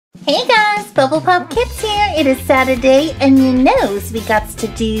Hey guys, Bubble Pop Kids here. It is Saturday and you know we got to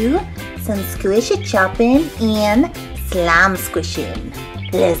do some squishy chopping and slime squishing.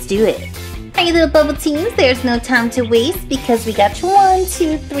 Let's do it. Hey little bubble teams, there's no time to waste because we got 1,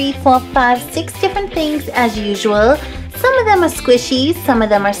 2, 3, 4, 5, 6 different things as usual. Some of them are squishy, some of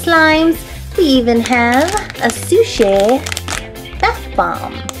them are slimes. We even have a sushi bath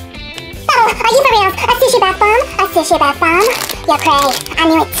bomb. Oh, are you for real? A sushi bath bomb? A sushi bath bomb? You're cray. I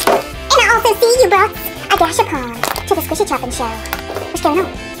knew it. And I also see you brought a gashapon to the squishy chopping show. What's going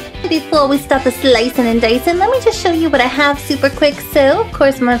on? Before we start the slicing and dicing, let me just show you what I have super quick. So, of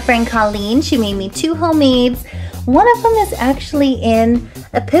course, my friend Colleen, she made me 2 homemades. One of them is actually in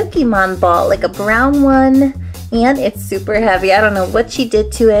a Pokemon ball, like a brown one, and it's super heavy. I don't know what she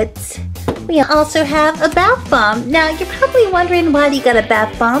did to it. We also have a bath bomb. Now, you're probably wondering why you got a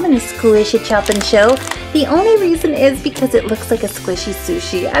bath bomb in the squishy chopping show. The only reason is because it looks like a squishy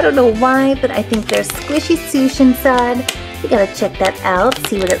sushi. I don't know why, but I think there's squishy sushi inside. You gotta check that out,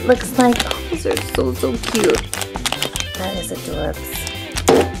 see what it looks like. Oh, these are so cute. That is adorbs.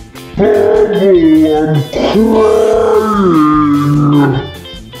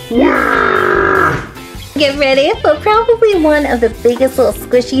 Get ready for probably one of the biggest little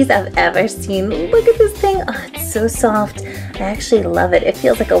squishies I've ever seen. Look at this thing. Oh, it's so soft. I actually love it. It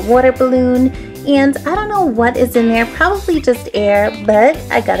feels like a water balloon. And I don't know what is in there. Probably just air, but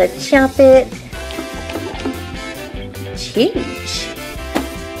I gotta chop it. Huge.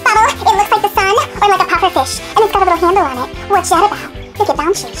 Bubble, it looks like the sun or like a puffer fish, and it's got a little handle on it. What's that about? Look, it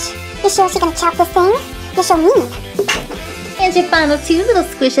bounces. You sure she's gonna chop this thing? You're so mean. And your final 2 little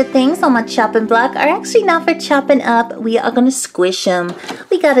squishy things on my chopping block are actually not for chopping up. We are gonna squish them.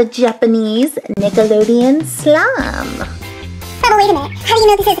 We got a Japanese Nickelodeon slime. Bubble, wait a minute. How do you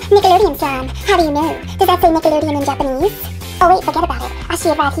know this is Nickelodeon slime? How do you know? Does that say Nickelodeon in Japanese? Oh wait, forget about it. I see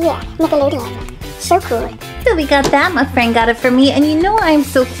it right here. Nickelodeon. So cool. So we got that, my friend got it for me, and you know I'm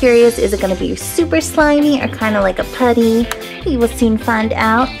so curious, is it going to be super slimy or kind of like a putty? We will soon find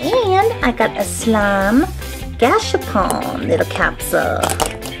out. And I got a slime gashapon little capsule.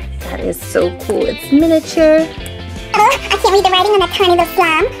 That is so cool. It's miniature. Oh, I can't read the writing on that tiny little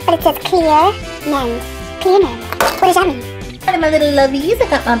slime, but it says clear nose. Clear nose. What does that mean? All right, my little lovies, I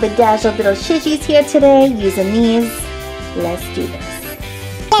got my bedazzled little shishis here today, using these. Let's do this.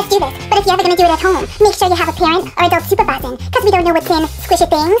 Let's do this, but if you're ever going to do it at home, make sure you have a parent or adult supervising, because we don't know what's in squishy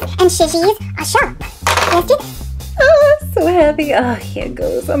things and shishis are sharp. Let's do this. Oh, so heavy. Oh, here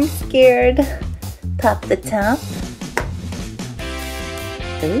goes. I'm scared. Pop the top.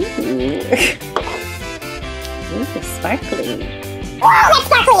 Ooh. Ooh, sparkly. Whoa, that's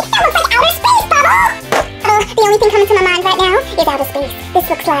sparkly! That looks like outer space, Bubble! Oh, the only thing coming to my mind right now is outer space. This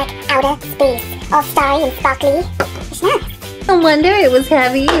looks like outer space. All starry and sparkly. It's nice. No wonder it was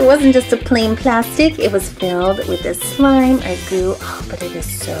heavy. It wasn't just a plain plastic. It was filled with a slime or goo. Oh, but it is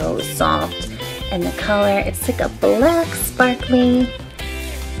so soft. And the color, it's like a black sparkly.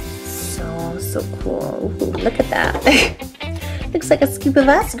 So cool. Ooh, look at that. Looks like a scoop of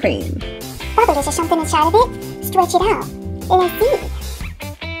ice cream. Bubble, is there something inside of it? Stretch it out. Let's see.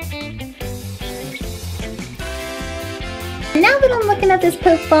 Now that I'm looking at this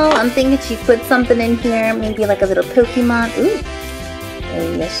poke ball, I'm thinking she put something in here, maybe like a little Pokemon. Ooh.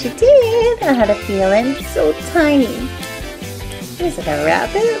 Oh, yes she did. I had a feeling. So tiny. Is it a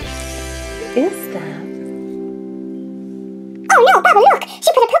rabbit? What is that? Oh no, Bubble, look! She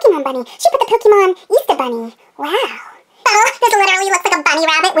put a Pokemon bunny. She put the Pokemon Easter bunny. Wow. Bubble, this literally looks like a bunny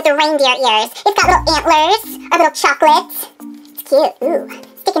rabbit with reindeer ears. It's got little antlers, or little chocolates. It's cute. Ooh,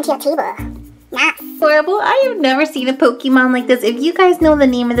 sticking to your table. Nice. Adorable. I have never seen a Pokemon like this. If you guys know the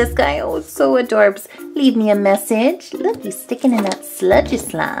name of this guy, oh, so adorbs, leave me a message. Look, he's sticking in that sludgy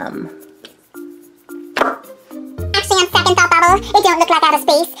slime. Actually, on second thought, Bubble, it don't look like outer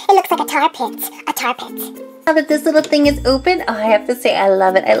space. It looks like a tar pit. A tar pit. Now that this little thing is open, oh, I have to say I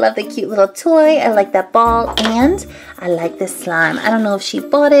love it. I love the cute little toy. I like that ball, and I like this slime. I don't know if she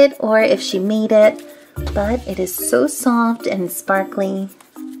bought it or if she made it, but it is so soft and sparkly.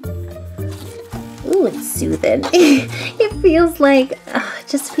 Ooh, it's soothing. It feels like, it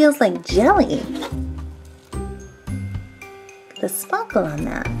just feels like jelly. The sparkle on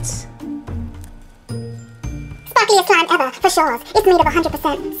that. Sparkliest slime ever, for sure. It's made of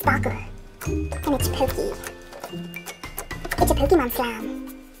 100% sparkle. And it's pokey. It's a Pokemon slime.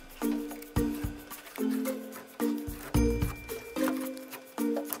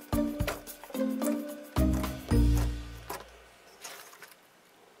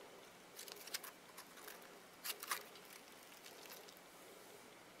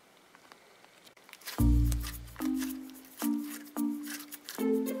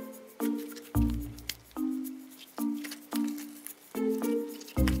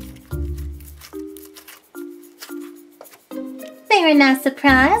 very nice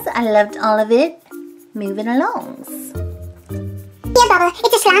surprise. I loved all of it. Moving along. Yeah, Bubba,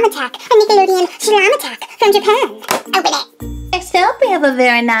 it's a slime attack. A Nickelodeon slime attack from Japan. Open it. Next up, we have a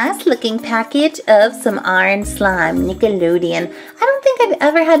very nice looking package of some orange slime, Nickelodeon. I don't think I've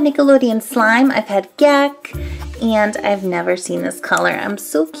ever had Nickelodeon slime. I've had Gak, and I've never seen this color. I'm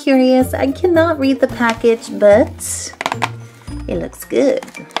so curious. I cannot read the package, but it looks good.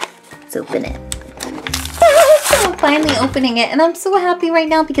 Let's open it. So I'm finally opening it, and I'm so happy right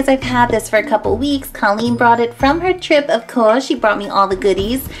now because I've had this for a couple weeks. Colleen brought it from her trip, of course. She brought me all the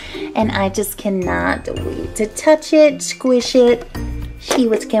goodies, and I just cannot wait to touch it, squish it, see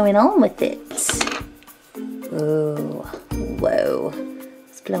what's going on with it. Oh, whoa,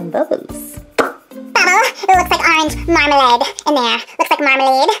 it's blowing bubbles. Bubble, it looks like orange marmalade in there. Looks like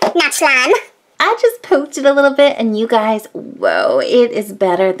marmalade, not slime. I just poked it a little bit, and you guys, whoa, it is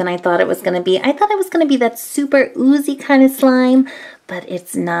better than I thought it was going to be. I thought it was going to be that super oozy kind of slime, but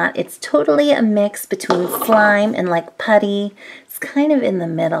it's not. It's totally a mix between slime and like putty. It's kind of in the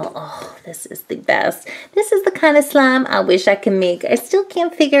middle. Oh, this is the best. This is the kind of slime I wish I could make. I still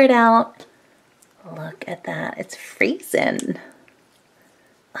can't figure it out. Look at that. It's freezing.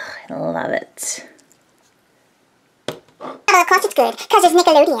 Oh, I love it. Of course it's good, because it's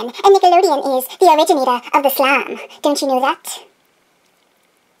Nickelodeon, and Nickelodeon is the originator of the slime. Don't you know that?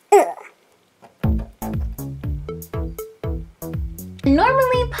 Ugh.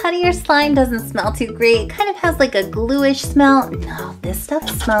 Normally, putty or slime doesn't smell too great. It kind of has like a gluish smell. No, this stuff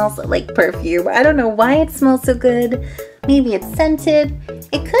smells like perfume. I don't know why it smells so good. Maybe it's scented.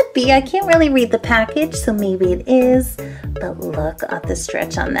 It could be. I can't really read the package, so maybe it is. But look at the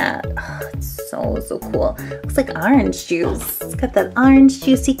stretch on that. Oh, it's so cool. Looks like orange juice. It's got that orange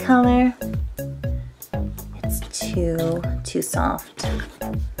juicy color. It's too soft.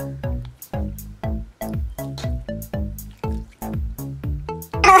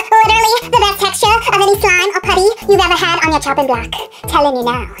 Literally the best texture of any slime or putty you've ever had on your chopping block. Telling you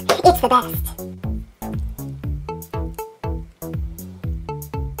now, it's the best.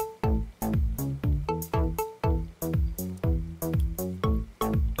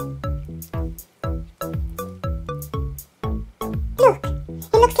 Look,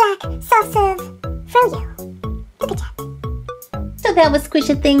 it looks like soft serve froyo. Look at that. So that was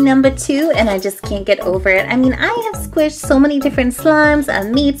Squish-A-Thing number 2, and I just can't get over it. I mean, I have squished so many different slimes.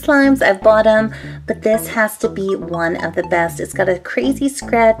 I've made slimes, I've bought them, but this has to be one of the best. It's got a crazy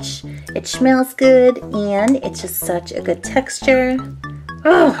scratch, it smells good, and it's just such a good texture.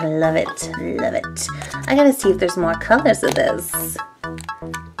 Oh, I love it, love it. I gotta see if there's more colors of this.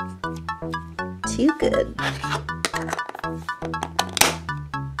 Too good.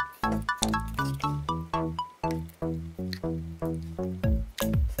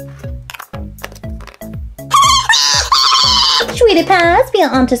 Sweetie pies, we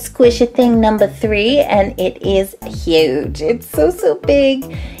are on to Squish-A-Thing number 3, and it is huge. It's so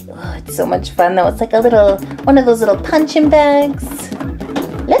big. Oh, it's so much fun though. It's like a little, one of those little punching bags.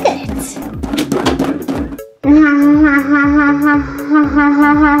 Look at it.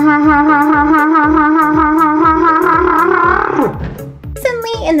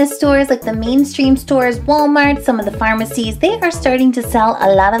 Recently in the stores, like the mainstream stores, Walmart, some of the pharmacies, they are starting to sell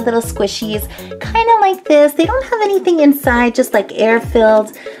a lot of little squishies, kind of like this. They don't have anything inside, just like air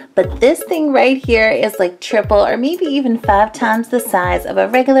filled, but this thing right here is like triple or maybe even 5 times the size of a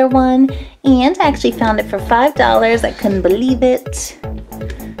regular one, and I actually found it for $5. I couldn't believe it.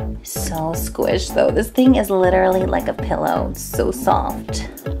 So squished though. This thing is literally like a pillow. It's so soft.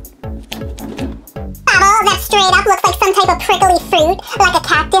 Bubble, that straight up looks like some type of prickly fruit, like a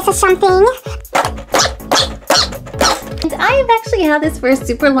cactus or something. And I have actually had this for a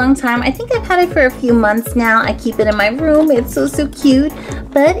super long time. I think I've had it for a few months now. I keep it in my room. It's so cute,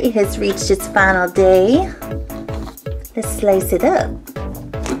 but it has reached its final day. Let's slice it up.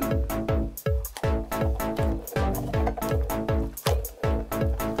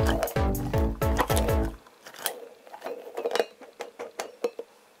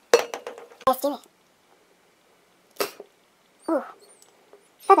 Let's do it. Ooh.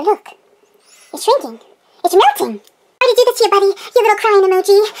 Bubba, look. It's shrinking. It's melting. Why did you do this to your buddy? You little crying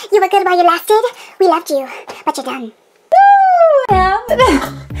emoji. You were good while you lasted. We loved you, but you're done.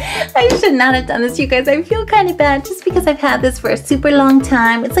 I should not have done this, you guys. I feel kind of bad just because I've had this for a super long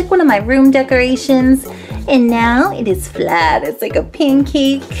time. It's like one of my room decorations, and now it is flat. It's like a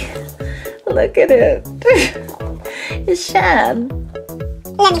pancake. Look at it. It's shad.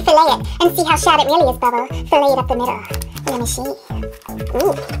 Let me fillet it and see how shad it really is, Bubba. Fillet it up the middle. Let me see.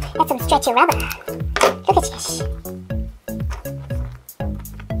 Ooh, that's some stretchy rubber. Look at this.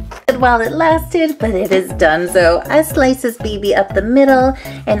 while it lasted, but it is done. So I sliced this baby up the middle,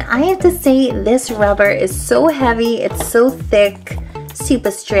 and I have to say this rubber is so heavy, it's so thick, super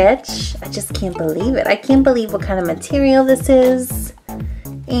stretch. I just can't believe it. I can't believe what kind of material this is.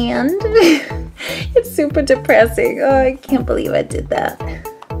 And it's super depressing. Oh, I can't believe I did that. Yeah,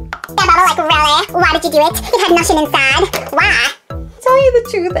 Bubba, like really? Why did you do it? It had nothing inside. Why? Tell you the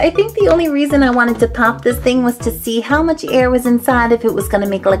truth, I think the only reason I wanted to pop this thing was to see how much air was inside, if it was gonna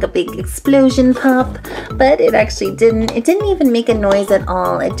make like a big explosion pop, but it actually didn't. It didn't even make a noise at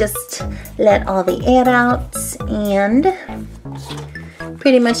all. It just let all the air out and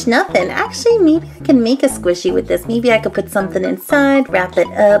pretty much nothing. Actually, maybe I can make a squishy with this. Maybe I could put something inside, wrap it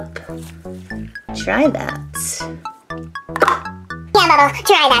up. Try that. Yeah, Bubble,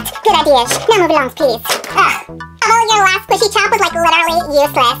 try that. Good idea. Now move along, please. Bubble, your last squishy chop was like literally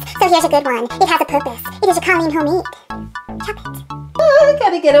useless. So here's a good one. It has a purpose. It is a Colleen homemade. Chop it. Oh, I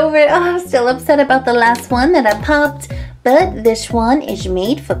gotta get over it. Oh, I'm still upset about the last one that I popped. But this one is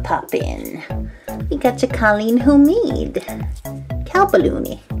made for popping. We got your Colleen homemade. Cow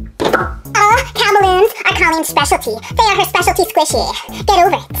balloony. Oh, cow balloons are Colleen's specialty. They are her specialty squishy. Get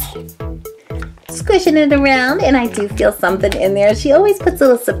over it. Squishing it around, and I do feel something in there. She always puts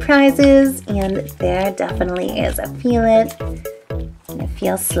little surprises, and there definitely is. I feel it, and it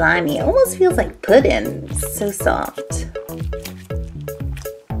feels slimy. It almost feels like pudding. It's so soft.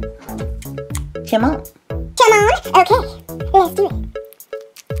 Come on. Come on. Okay, let's do it.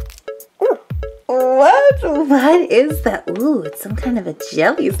 Ooh. What? What is that? Ooh, it's some kind of a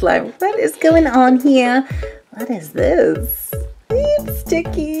jelly slime. What is going on here? What is this? It's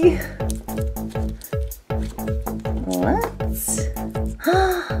sticky. What?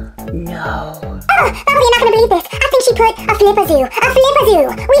 No. Oh, Bubble, you're not gonna believe this. I think she put a flip-a-zoo. A flip-a-zoo.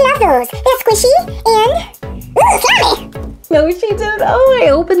 We love those. They're squishy and ooh, slimy. No, she didn't. Oh, I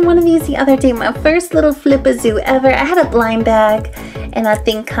opened one of these the other day. My first little flip-a-zoo ever. I had a blind bag, and I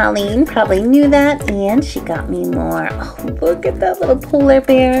think Colleen probably knew that, and she got me more. Oh, look at that little polar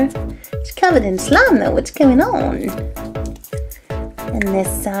bear. She's covered in slime, though. What's going on? And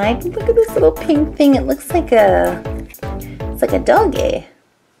this side, look at this little pink thing. It looks like it's like a doggy.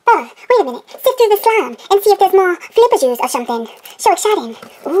 Oh, wait a minute. Sift through the slime and see if there's more flip-a-zoos or something. So exciting.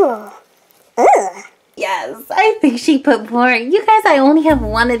 Ooh. Ooh. Yes, I think she put more. You guys, I only have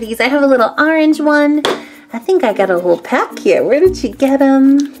one of these. I have a little orange one. I think I got a whole pack here. Where did she get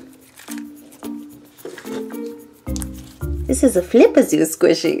them? This is a flip-a-zoo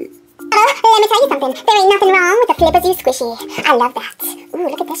squishy. Let me tell you something. There ain't nothing wrong with a flip-a-zoo squishy. I love that. Ooh,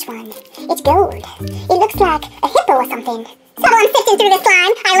 look at this one. It's gold. It looks like a hippo or something. So I'm sifting through this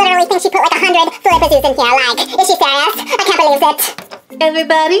slime. I literally think she put like 100 flip-a-zoos in here. Like, is she serious? I can't believe it.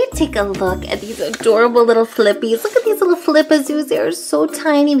 Everybody, take a look at these adorable little flippies. Look at these little flip-a-zoos. They are so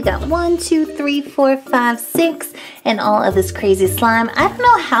tiny. We got 1, 2, 3, 4, 5, 6, and all of this crazy slime. I don't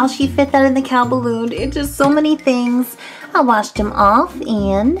know how she fit that in the cow balloon. It's just so many things. I washed them off,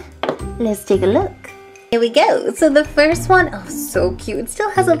 and let's take a look. Here we go. So the first one, oh, so cute. It still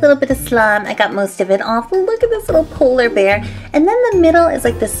has a little bit of slime. I got most of it off. Look at this little polar bear. And then the middle is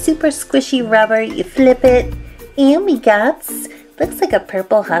like the super squishy rubber. You flip it, and we got, looks like a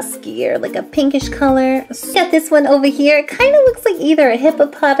purple husky or like a pinkish color. Got this one over here. It kind of looks like either a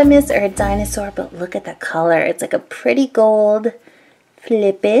hippopotamus or a dinosaur, but look at the color. It's like a pretty gold.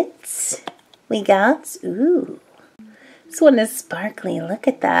 Flip it. We got, ooh. This one is sparkly. Look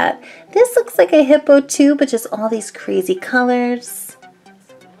at that. This looks like a hippo too, but just all these crazy colors.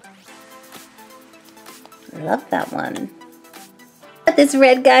 Love that one. Got this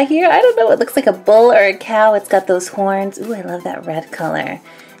red guy here. I don't know. It looks like a bull or a cow. It's got those horns. Ooh, I love that red color.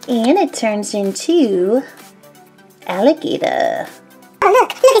 And it turns into alligator. Oh,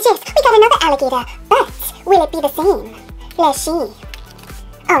 look at this. We got another alligator. But will it be the same? Let's see.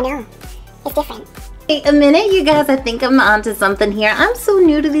 Oh no, it's different. Wait a minute, you guys, I think I'm onto something here. I'm so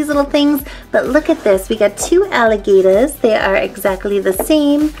new to these little things, but look at this. We got 2 alligators. They are exactly the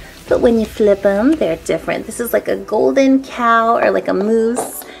same, but when you flip them, they're different. This is like a golden cow or like a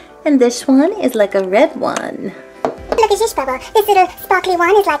moose, and this one is like a red one. Look at this, Bubble. This little sparkly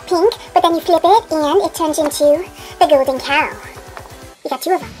one is like pink, but then you flip it and it turns into the golden cow. You got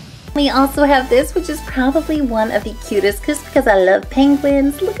 2 of them. We also have this, which is probably one of the cutest, just because I love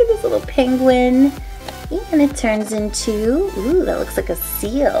penguins. Look at this little penguin. And it turns into, ooh, that looks like a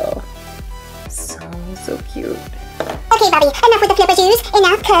seal. So cute. Okay, Bobby, enough with the flip-a-zoos.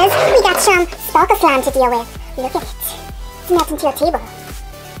 Enough, because we got some sparkle slime to deal with. Look at it. It's melting to your table.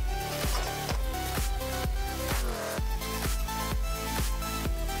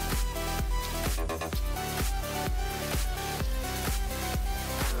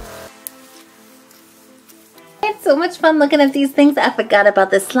 so much fun looking at these things. I forgot about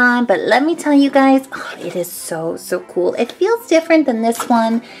the slime, but let me tell you guys, oh, it is so cool. It feels different than this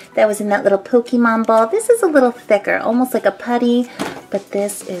one that was in that little Pokemon ball. This is a little thicker, almost like a putty, but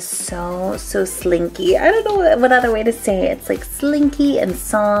this is so slinky. I don't know what other way to say it. It's like slinky and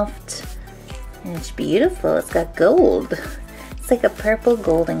soft, and it's beautiful. It's got gold. It's like a purple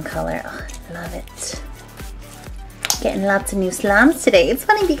golden color. Oh, I love it. Getting lots of new slimes today. It's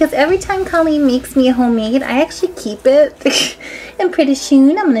funny because every time Colleen makes me a homemade, I actually keep it. And pretty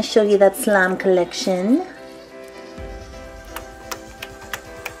soon I'm going to show you that slime collection.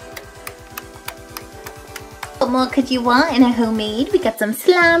 What more could you want in a homemade? We got some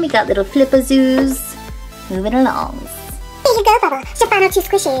slime, we got little flippazoos. Moving along. Here you go, Bubba. Your final 2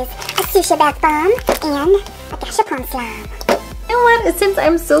 squishes. A Sushi bath bomb and a gashapon slime. You know what? Since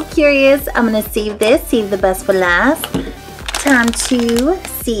I'm so curious, I'm gonna save the best for last. Time to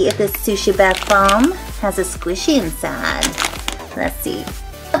see if this Sushi bath bomb has a squishy inside. Let's see.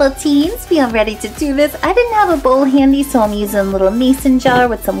 Hello teens, we are ready to do this. I didn't have a bowl handy, so I'm using a little mason jar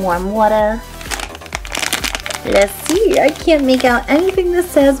with some warm water. Let's see. I can't make out anything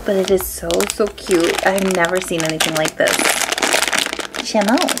this says, but it is so cute. I've never seen anything like this.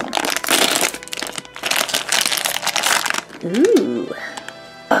 Shalom. Ooh.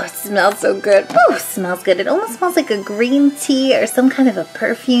 Oh, it smells so good. Oh, it smells good. It almost smells like a green tea or some kind of a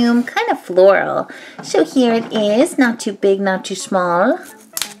perfume, kind of floral. So here it is. Not too big, not too small.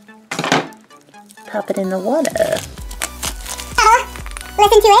 Pop it in the water.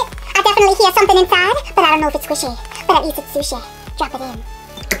 Listen to it. I definitely hear something inside, but I don't know if it's squishy. But at least it's sushi. Drop it in.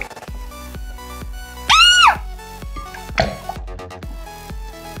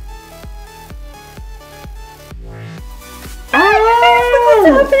 What's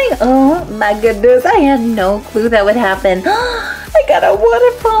happening? Oh my goodness, I had no clue that would happen. I got a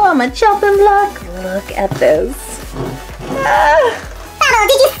waterfall on my chopping block. Look at this. Oh,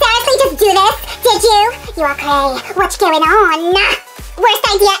 did you seriously just do this? Did you? You are cray. What's going on? Worst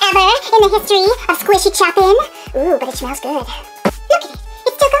idea ever in the history of squishy chopping. Ooh, but it smells good. Look at it.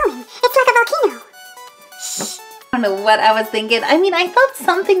 It's still going. It's like a volcano. Shh. I don't know what I was thinking. I mean, I thought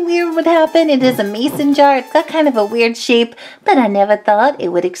something weird would happen. It is a mason jar. It's got kind of a weird shape, but I never thought it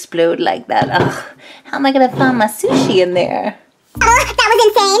would explode like that. Ugh, how am I going to find my sushi in there? Oh, that was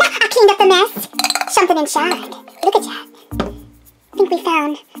insane. I cleaned up the mess. Something inside. Look at that. I think we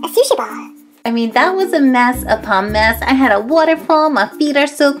found a sushi ball. I mean, that was a mess upon mess. I had a waterfall. My feet are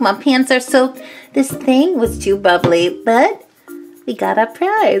soaked. My pants are soaked. This thing was too bubbly, but we got our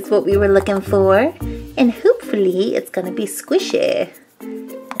prize, what we were looking for. And hopefully it's gonna be squishy.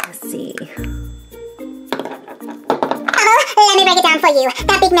 Let's see. Let me break it down for you.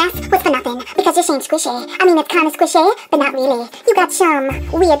 That big mess was for nothing because this ain't squishy. I mean, it's kind of squishy, but not really. You got some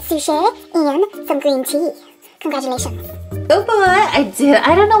weird sushi and some green tea. Congratulations. Oh boy, I did.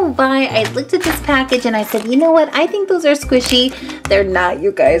 I don't know why. I looked at this package and I said, you know what? I think those are squishy. They're not,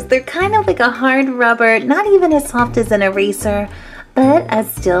 you guys. They're kind of like a hard rubber, not even as soft as an eraser. But I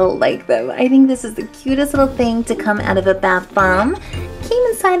still like them. I think this is the cutest little thing to come out of a bath bomb. Came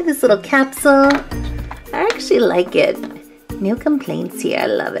inside of this little capsule. I actually like it. No complaints here. I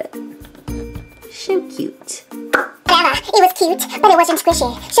love it. So cute. Whatever. It was cute, but it wasn't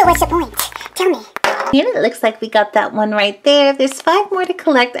squishy. So what's the point? Tell me. And it looks like we got that one right there. There's 5 more to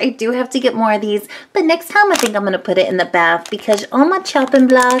collect. I do have to get more of these. But next time I think I'm going to put it in the bath because on my chopping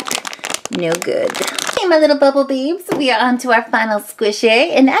block, no good. Okay, my little bubble babes, we are on to our final squishy.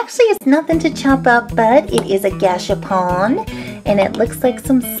 And actually, it's nothing to chop up, but it is a gashapon. And it looks like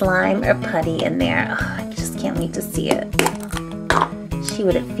some slime or putty in there. Oh, I just can't wait to see it. See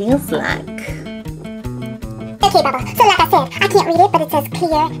what it feels like. Okay, Bubba, so like I said, I can't read it, but it says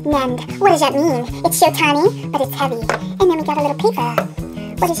clear NAND. What does that mean? It's so tiny, but it's heavy. And then we got a little paper.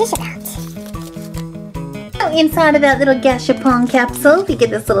 What is this about? So inside of that little gashapon capsule, we get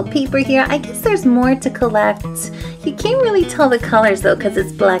this little paper here. I guess there's more to collect. You can't really tell the colors though because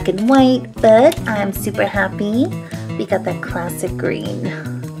it's black and white, but I'm super happy. We got that classic green.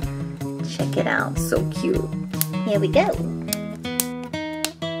 Check it out, so cute. Here we go.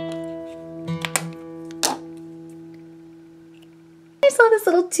 I saw this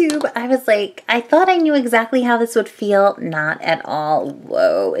little tube, I was like, I thought I knew exactly how this would feel. Not at all.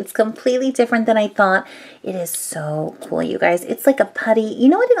 Whoa, it's completely different than I thought. It is so cool, you guys. It's like a putty. You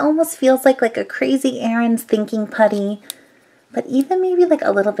know what it almost feels like a Crazy Aaron's thinking putty, but even maybe like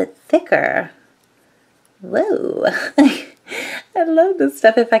a little bit thicker. Whoa. I love this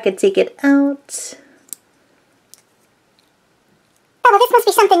stuff. If I could take it out. Oh, well, this must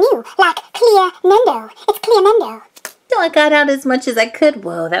be something new, like clear Nendo. It's clear Nendo. So I got out as much as I could.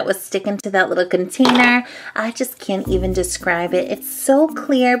 Whoa, that was sticking to that little container. I just can't even describe it. It's so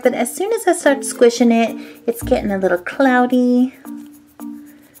clear, but as soon as I start squishing it, it's getting a little cloudy.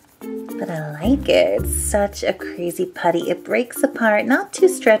 But I like it. It's such a crazy putty. It breaks apart, not too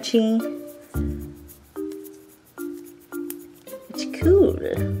stretchy. It's cool.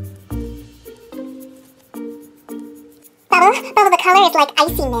 Bubble, the color is like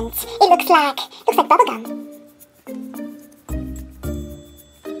icy mint. It looks like bubblegum.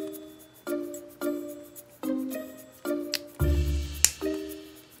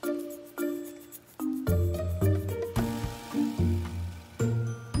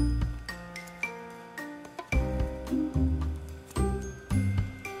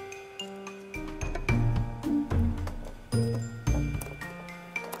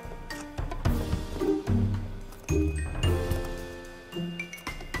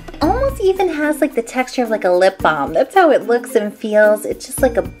 Even has like the texture of like a lip balm. That's how it looks and feels. It's just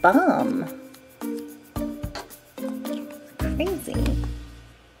like a balm. Crazy.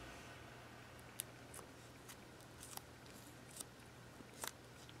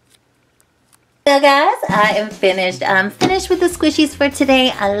 So guys, I am finished. I'm finished with the squishies for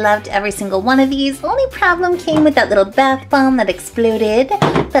today. I loved every single one of these. Only problem came with that little bath bomb that exploded,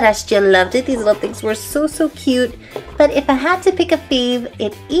 but I still loved it. These little things were so cute. But if I had to pick a fave,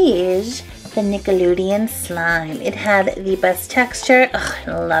 it is the Nickelodeon slime. It had the best texture. Ugh,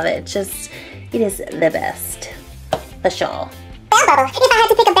 I love it. It is the best. For sure. Well, Bubble, if I had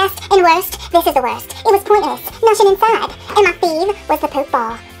to pick a best and worst, this is the worst. It was pointless, nothing inside. And my fave was the poke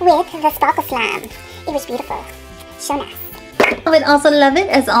ball with the sparkle slime. It was beautiful. So nice. I would also love it,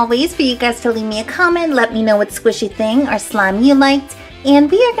 as always, for you guys to leave me a comment. Let me know what squishy thing or slime you liked.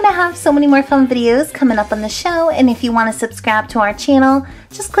 And we are going to have so many more fun videos coming up on the show. And if you want to subscribe to our channel,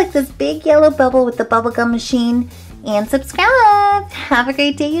 just click this big yellow bubble with the bubblegum machine and subscribe. Have a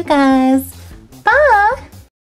great day, you guys. Bye.